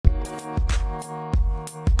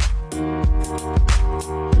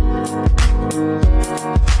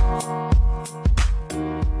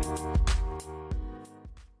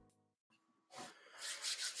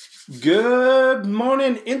Good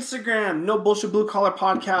morning, Instagram. No Bullshit Blue Collar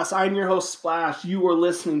Podcast. I'm your host, Splash. You are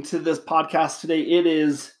listening to this podcast today. It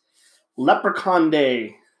is Leprechaun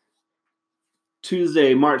Day,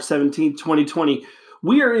 Tuesday, March 17th, 2020.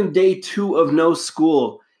 We are in day 2 of no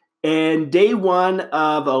school and day 1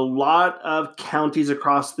 of a lot of counties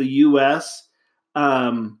across the U.S.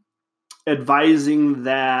 Advising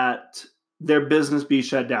that their business be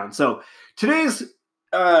shut down. So today's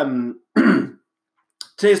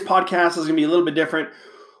podcast is going to be a little bit different.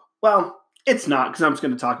 Well, it's not, because I'm just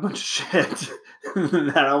going to talk a bunch of shit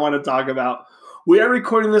that I want to talk about. We are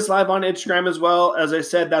recording this live on Instagram as well. As I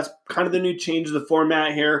said, that's kind of the new change of the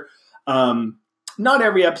format here. Not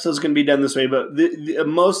every episode is going to be done this way, but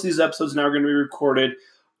most of these episodes now are going to be recorded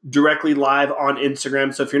directly live on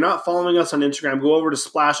Instagram. So if you're not following us on Instagram, go over to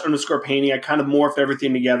 /painting. I kind of morphed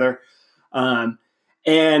everything together. And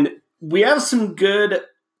we have some good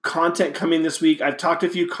content coming this week. I've talked to a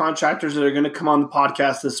few contractors that are going to come on the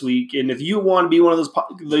podcast this week. And if you want to be one of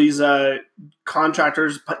these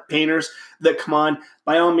contractors, painters that come on,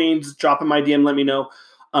 by all means, drop in my DM, let me know.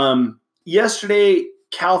 Yesterday,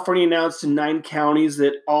 California announced in 9 counties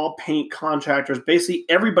that all paint contractors, basically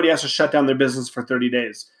everybody has to shut down their business for 30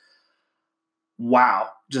 days. Wow.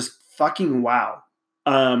 Just fucking wow.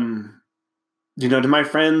 To my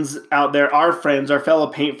friends out there, our friends, our fellow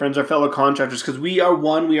paint friends, our fellow contractors, because we are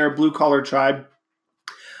a blue-collar tribe.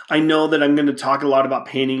 I know that I'm going to talk a lot about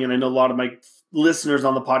painting, and I know a lot of my listeners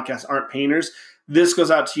on the podcast aren't painters. This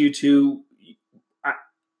goes out to you too.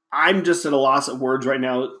 I'm just at a loss of words right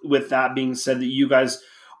now with that being said, that you guys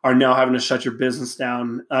are now having to shut your business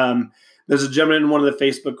down. There's a gentleman in one of the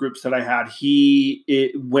Facebook groups that I had.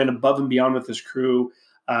 He went above and beyond with his crew.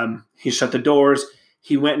 He shut the doors.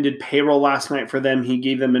 He went and did payroll last night for them. He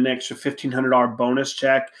gave them an extra $1,500 bonus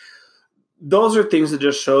check. Those are things that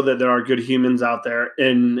just show that there are good humans out there.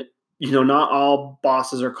 And, not all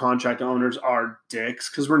bosses or contract owners are dicks,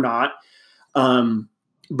 because we're not.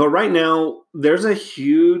 But right now, there's a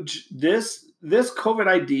huge, this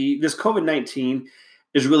COVID-19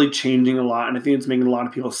 is really changing a lot. And I think it's making a lot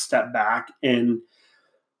of people step back and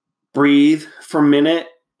breathe for a minute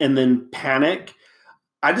and then panic.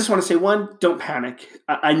 I just want to say, one, don't panic.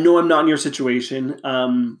 I know I'm not in your situation.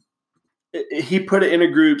 He put it in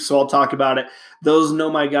a group, so I'll talk about it. Those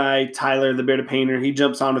know my guy, Tyler, the Bearded Painter. He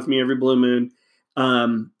jumps on with me every blue moon.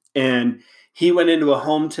 And he went into a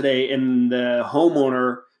home today, and the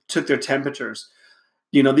homeowner took their temperatures.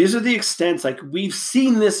 These are the extents. Like, we've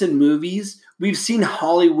seen this in movies. We've seen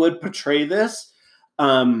Hollywood portray this.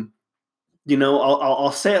 I'll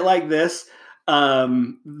say it like this.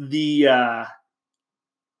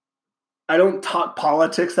 I don't talk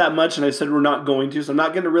politics that much, and I said we're not going to, so I'm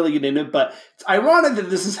not going to really get into it. But it's ironic that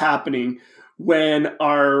this is happening when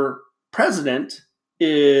our president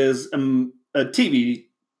is a TV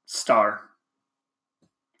star.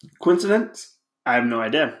 Coincidence? I have no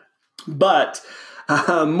idea. But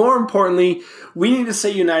more importantly, we need to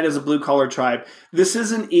stay united as a blue-collar tribe. This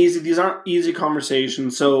isn't easy. These aren't easy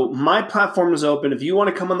conversations. So my platform is open. If you want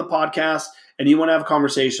to come on the podcast and you want to have a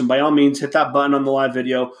conversation, by all means, hit that button on the live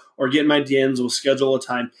video or get in my DMs. We'll schedule a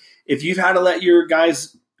time. If you've had to let your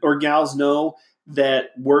guys or gals know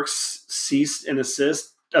that work's ceased and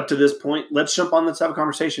assist up to this point, let's jump on. Let's have a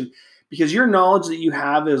conversation, because your knowledge that you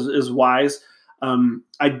have is wise.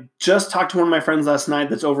 I just talked to one of my friends last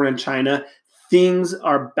night that's over in China. Things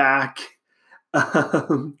are back.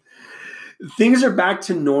 Things are back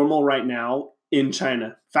to normal right now in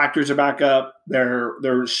China. Factories are back up.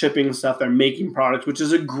 They're shipping stuff. They're making products, which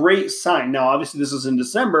is a great sign. Now, obviously, this was in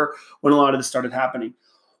December when a lot of this started happening.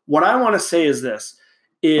 What I want to say is this,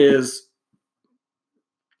 is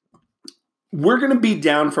we're going to be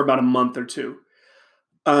down for about a month or two.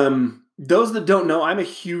 Those that don't know, I'm a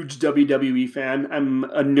huge WWE fan. I'm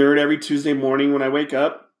a nerd. Every Tuesday morning when I wake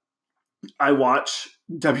up, I watch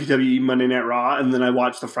WWE Monday Night Raw, and then I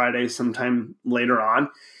watch the Friday sometime later on.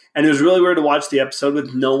 And it was really weird to watch the episode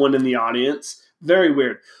with no one in the audience. Very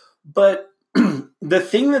weird. But the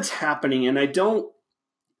thing that's happening, and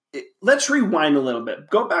let's rewind a little bit.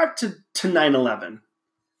 Go back to 9/11.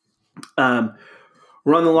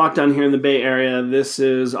 We're on the lockdown here in the Bay Area. This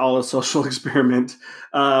is all a social experiment.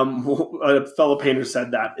 A fellow painter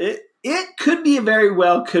said that. It could be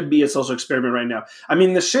could be a social experiment right now. I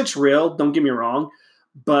mean, the shit's real. Don't get me wrong.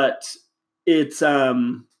 But it's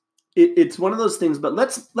one of those things. But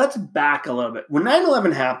let's back a little bit. When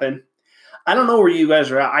 9/11 happened, I don't know where you guys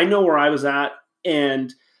are at. I know where I was at.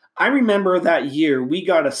 And I remember that year we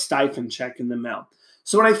got a stipend check in the mail.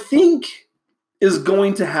 So what I think is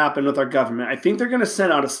going to happen with our government. I think they're going to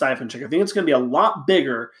send out a stipend check. I think it's going to be a lot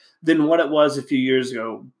bigger than what it was a few years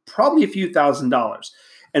ago, probably a few $1,000s.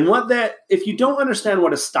 And if you don't understand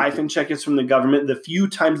what a stipend check is from the government, the few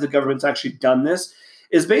times the government's actually done this,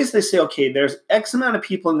 is basically say, okay, there's X amount of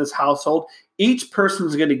people in this household. Each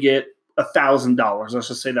person's going to get $1,000. Let's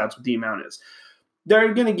just say that's what the amount is.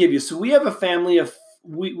 They're going to give you. So we have a family of,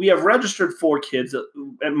 we have registered 4 kids,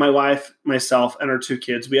 my wife, myself, and our 2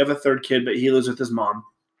 kids. We have a 3rd kid, but he lives with his mom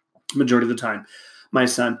majority of the time, my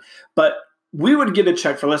son. But we would get a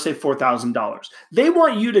check for, let's say, $4,000. They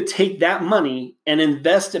want you to take that money and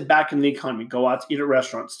invest it back in the economy. Go out to eat at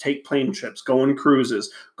restaurants, take plane trips, go on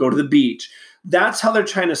cruises, go to the beach. That's how they're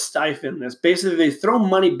trying to stifle this. Basically, they throw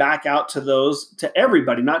money back out to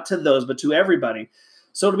everybody, not to those, but to everybody.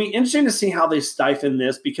 So it'll be interesting to see how they stifle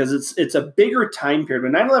this, because it's a bigger time period.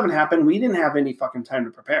 When 9/11 happened, we didn't have any fucking time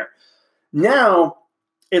to prepare. Now,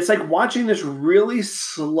 it's like watching this really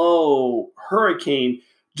slow hurricane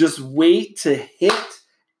just wait to hit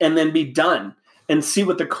and then be done and see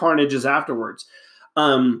what the carnage is afterwards.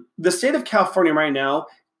 The state of California right now,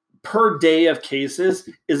 per day of cases,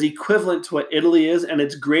 is equivalent to what Italy is, and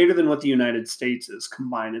it's greater than what the United States is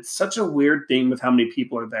combined. It's such a weird thing with how many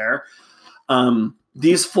people are there.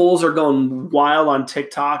 These fools are going wild on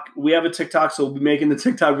TikTok. We have a TikTok, so we'll be making the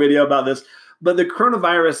TikTok video about this. But the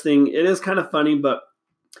coronavirus thing, it is kind of funny, but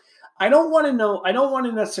I don't want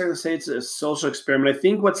to necessarily say it's a social experiment. I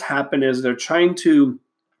think what's happened is they're trying to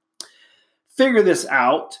figure this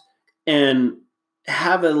out and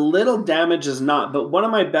have a little damage as not. But one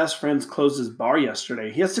of my best friends closed his bar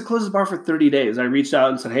yesterday. He has to close his bar for 30 days. I reached out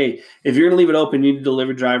and said, hey, if you're going to leave it open, you need to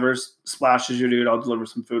deliver drivers. Splash is your dude. I'll deliver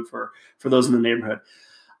some food for those in the neighborhood.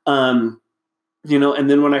 And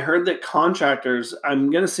then when I heard that contractors, I'm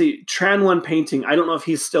going to see Tran One Painting. I don't know if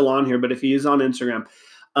he's still on here, but if he is on Instagram,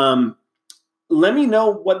 let me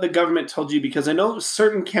know what the government told you, because I know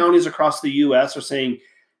certain counties across the U.S. are saying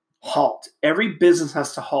halt. Every business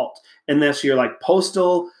has to halt unless you're like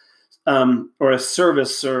postal or a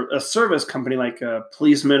service company, like a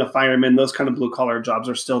policeman, a fireman. Those kind of blue collar jobs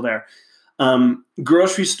are still there.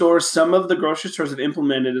 Grocery stores. Some of the grocery stores have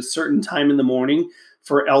implemented a certain time in the morning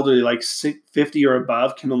for elderly, like 50 or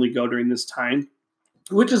above, can only go during this time,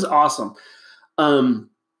 which is awesome.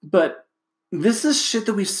 But this is shit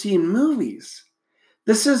that we see in movies.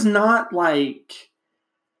 This is not like,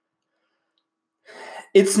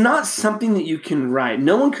 it's not something that you can write.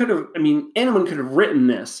 Anyone could have written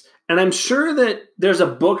this. And I'm sure that there's a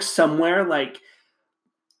book somewhere, like,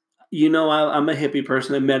 I'm a hippie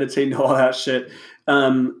person. I meditate and all that shit.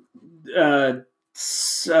 Not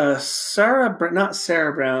Sarah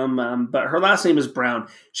Brown, but her last name is Brown.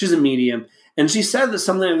 She's a medium. And she said that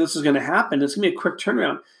something like this is going to happen. It's going to be a quick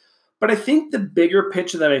turnaround. But I think the bigger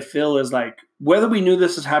picture that I feel is like, whether we knew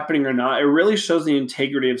this is happening or not, it really shows the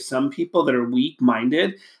integrity of some people that are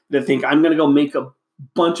weak-minded, that think I'm going to go make a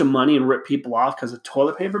bunch of money and rip people off because of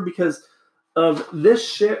toilet paper, because of this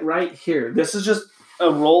shit right here. This is just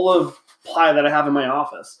a roll of ply that I have in my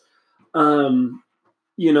office. And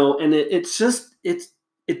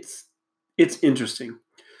it's interesting.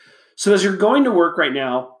 So as you're going to work right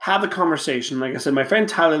now, have a conversation. Like I said, my friend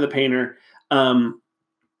Tyler the painter,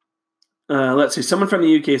 let's see, someone from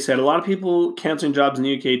the UK said, a lot of people canceling jobs in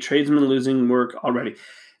the UK, tradesmen losing work already.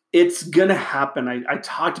 It's going to happen. I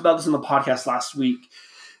talked about this in the podcast last week.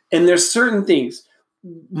 And there's certain things.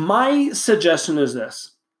 My suggestion is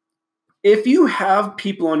this. If you have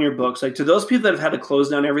people on your books, like to those people that have had to close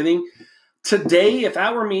down everything, today, if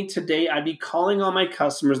that were me today, I'd be calling all my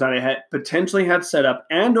customers that I had potentially had set up,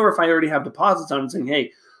 and or if I already have deposits on, and saying,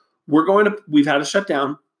 hey, we've had to shut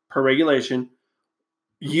down per regulation.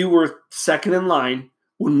 You were second in line.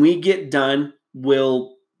 When we get done,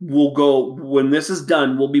 we'll go. When this is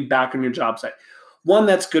done, we'll be back on your job site. One,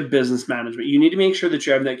 that's good business management. You need to make sure that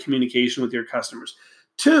you're having that communication with your customers.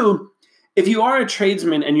 Two, if you are a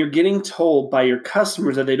tradesman and you're getting told by your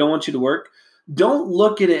customers that they don't want you to work, don't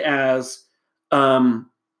look at it as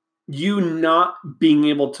you not being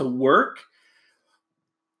able to work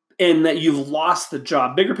and that you've lost the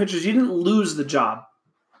job. Bigger picture is you didn't lose the job.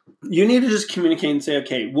 You need to just communicate and say,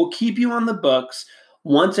 okay, we'll keep you on the books.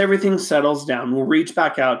 Once everything settles down, we'll reach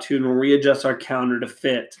back out to you and we'll readjust our calendar to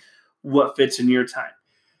fit what fits in your time.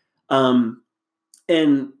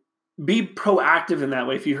 And be proactive in that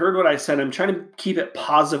way. If you heard what I said, I'm trying to keep it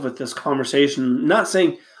positive with this conversation. Not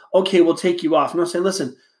saying, okay, we'll take you off. No, saying,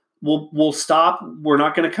 listen, we'll stop. We're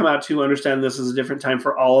not going to come out to understand this is a different time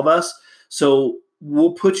for all of us. So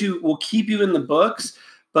we'll keep you in the books,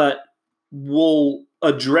 but we'll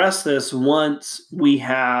address this once we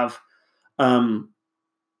have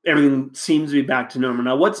everything seems to be back to normal.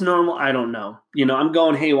 Now, what's normal? I don't know. I'm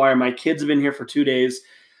going haywire. My kids have been here for 2 days.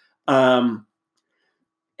 And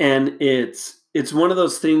it's one of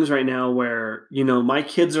those things right now where, my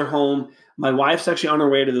kids are home. My wife's actually on her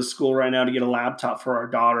way to the school right now to get a laptop for our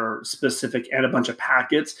daughter specific and a bunch of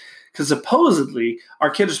packets. Because supposedly our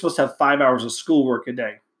kids are supposed to have 5 hours of schoolwork a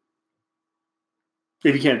day.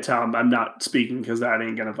 If you can't tell, I'm not speaking because that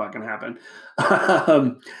ain't going to fucking happen.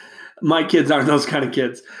 My kids aren't those kind of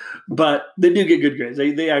kids, but they do get good grades.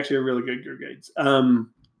 They actually are really good grades.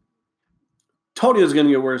 Told you it was going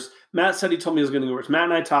to get worse. Matt said he told me it was going to get worse. Matt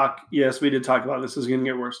and I talk. Yes, we did talk about this. It was going to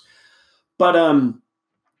get worse. But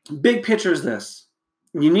big picture is this.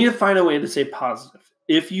 You need to find a way to stay positive.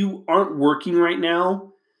 If you aren't working right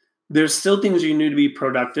now, there's still things you need to be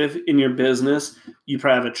productive in your business. You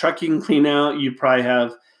probably have a truck you can clean out. You probably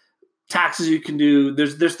have taxes you can do.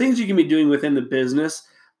 There's things you can be doing within the business.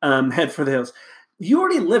 Head for the hills. You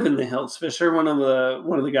already live in the hills, Fisher. One of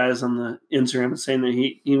the guys on the Instagram is saying that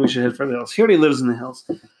he we should head for the hills. He already lives in the hills.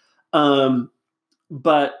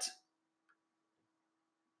 But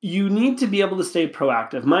you need to be able to stay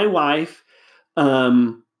proactive. My wife,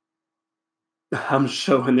 I'm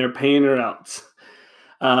showing they're paying her out.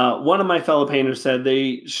 One of my fellow painters said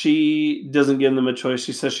she doesn't give them a choice.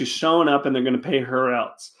 She says she's showing up and they're going to pay her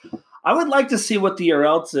out. I would like to see what the or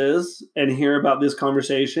else is and hear about this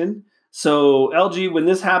conversation. So LG, when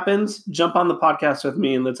this happens, jump on the podcast with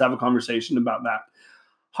me and let's have a conversation about that.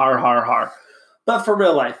 Har, har, har. But for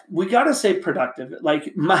real life, we got to stay productive.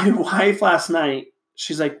 Like my wife last night,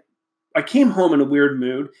 she's like, I came home in a weird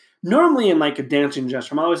mood. Normally in like a dancing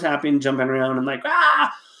gesture. I'm always happy and jumping around and like,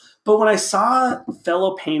 ah. But when I saw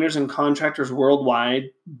fellow painters and contractors worldwide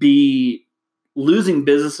be losing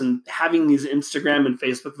business and having these Instagram and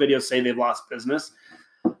Facebook videos say they've lost business,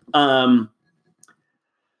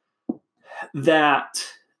 that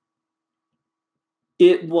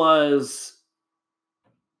it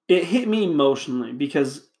hit me emotionally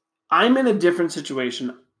because I'm in a different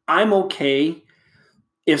situation. I'm okay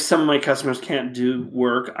if some of my customers can't do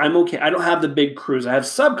work. I'm okay. I don't have the big crews. I have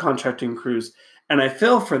subcontracting crews and I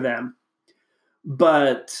feel for them,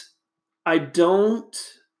 but I don't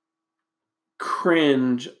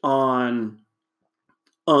cringe on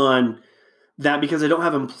that because I don't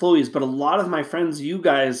have employees. But a lot of my friends, you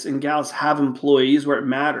guys and gals, have employees where it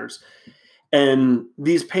matters. And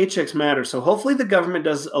these paychecks matter. So hopefully the government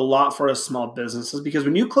does a lot for us small businesses, because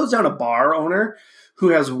when you close down a bar owner who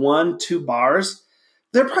has 1-2 bars,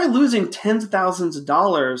 they're probably losing tens of thousands of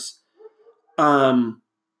dollars.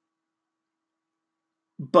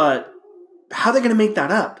 But how are they going to make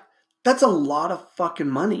that up? That's a lot of fucking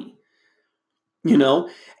money.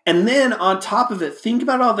 And then on top of it, think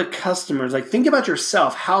about all the customers. Like, think about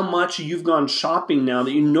yourself, how much you've gone shopping now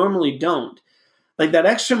that you normally don't. Like, that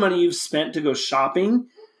extra money you've spent to go shopping,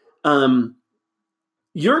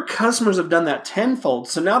 your customers have done that tenfold.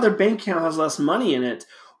 So now their bank account has less money in it,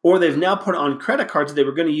 or they've now put it on credit cards they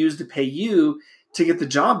were going to use to pay you to get the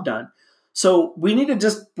job done. So we need to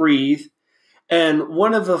just breathe. And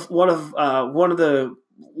one of the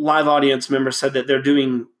live audience members said that they're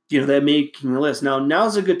doing, they're making a list.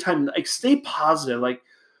 Now's a good time. Like, stay positive. Like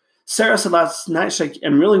Sarah said last night, she's like,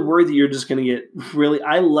 I'm really worried that you're just going to get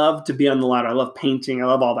I love to be on the ladder. I love painting. I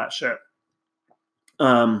love all that shit.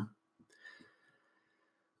 I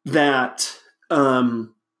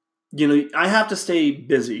have to stay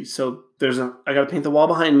busy. So I got to paint the wall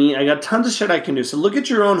behind me. I got tons of shit I can do. So look at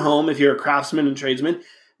your own home. If you're a craftsman and tradesman,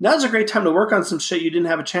 now's a great time to work on some shit you didn't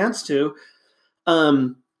have a chance to.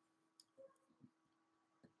 And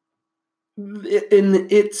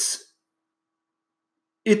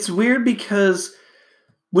it's weird because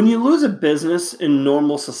when you lose a business in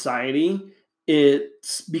normal society,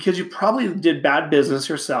 it's because you probably did bad business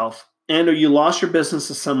yourself or you lost your business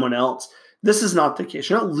to someone else. This is not the case.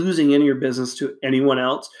 You're not losing any of your business to anyone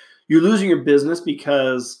else. You're losing your business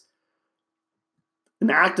because an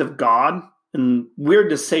act of God, and weird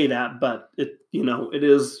to say that, but it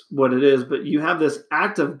is what it is. But you have this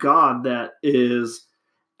act of God that is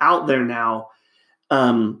out there now,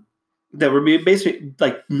 that would be basically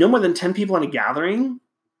like no more than 10 people in a gathering.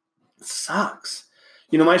 It sucks.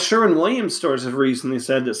 My Sherwin-Williams stores have recently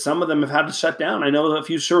said that some of them have had to shut down. I know a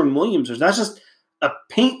few Sherwin-Williams stores. That's just a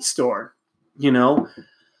paint store, you're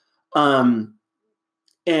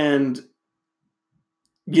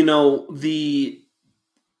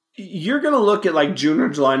going to look at like June or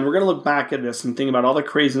July, and we're going to look back at this and think about all the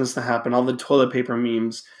craziness that happened, all the toilet paper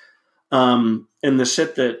memes, and the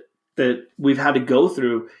shit that we've had to go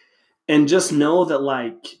through, and just know that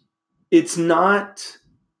like, it's not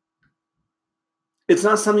It's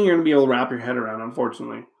not something you're going to be able to wrap your head around,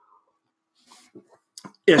 unfortunately.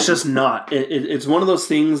 It's just not. It's one of those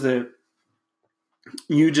things that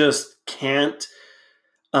you just can't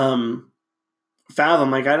fathom.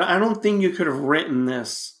 Like, I don't think you could have written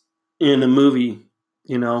this in a movie,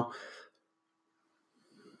 you know.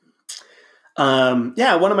 One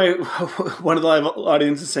of the live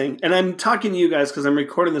audience is saying, and I'm talking to you guys because I'm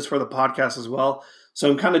recording this for the podcast as well. So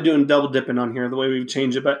I'm kind of doing double dipping on here, the way we've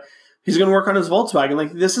changed it. But he's going to work on his Volkswagen.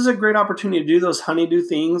 Like, this is a great opportunity to do those honeydew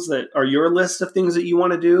things that are your list of things that you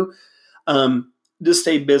want to do. Just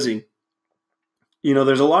stay busy. You know,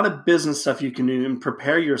 there's a lot of business stuff you can do and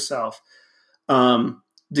prepare yourself to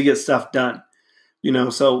get stuff done. You know,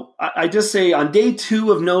 so I just say on day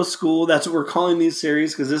 2 of no school, that's what we're calling these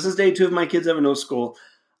series, because this is day 2 of my kids having no school.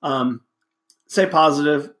 Stay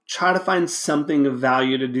positive. Try to find something of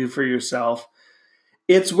value to do for yourself.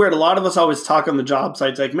 It's weird. A lot of us always talk on the job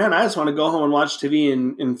sites like, man, I just want to go home and watch TV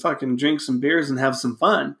and fucking drink some beers and have some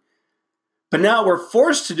fun. But now we're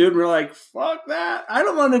forced to do it, and we're like, fuck that. I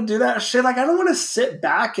don't want to do that shit. Like, I don't want to sit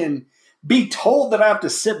back and be told that I have to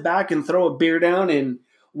sit back and throw a beer down and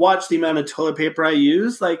watch the amount of toilet paper I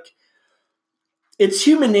use. Like, it's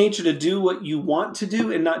human nature to do what you want to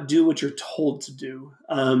do and not do what you're told to do.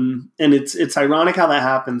 And it's ironic how that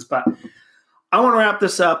happens, but I want to wrap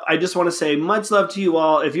this up. I just want to say much love to you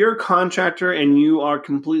all. If you're a contractor and you are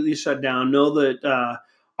completely shut down, know that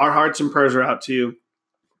our hearts and prayers are out to you.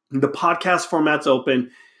 The podcast format's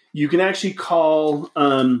open. You can actually call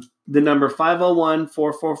the number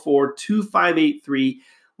 501-444-2583.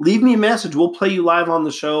 Leave me a message. We'll play you live on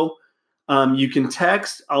the show. You can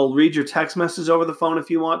text. I'll read your text message over the phone if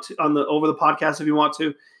you want to, over the podcast if you want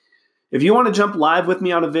to. If you want to jump live with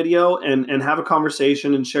me on a video and have a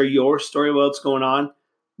conversation and share your story about what's going on,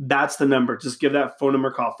 that's the number. Just give that phone number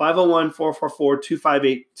a call.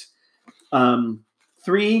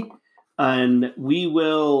 501-444-2583. And we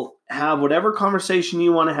will have whatever conversation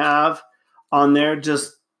you want to have on there.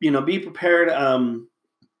 Just, be prepared. That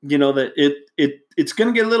it's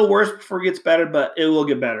going to get a little worse before it gets better, but it will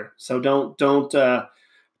get better. So don't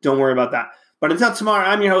worry about that. But until tomorrow,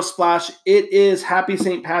 I'm your host, Splash. It is Happy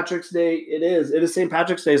St. Patrick's Day. It is St.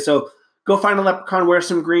 Patrick's Day. So go find a leprechaun, wear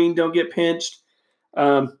some green, don't get pinched.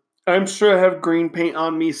 I'm sure I have green paint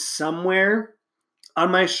on me somewhere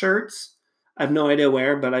on my shirts. I have no idea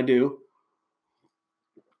where, but I do.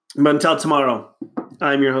 But until tomorrow,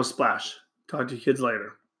 I'm your host, Splash. Talk to you kids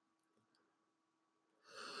later.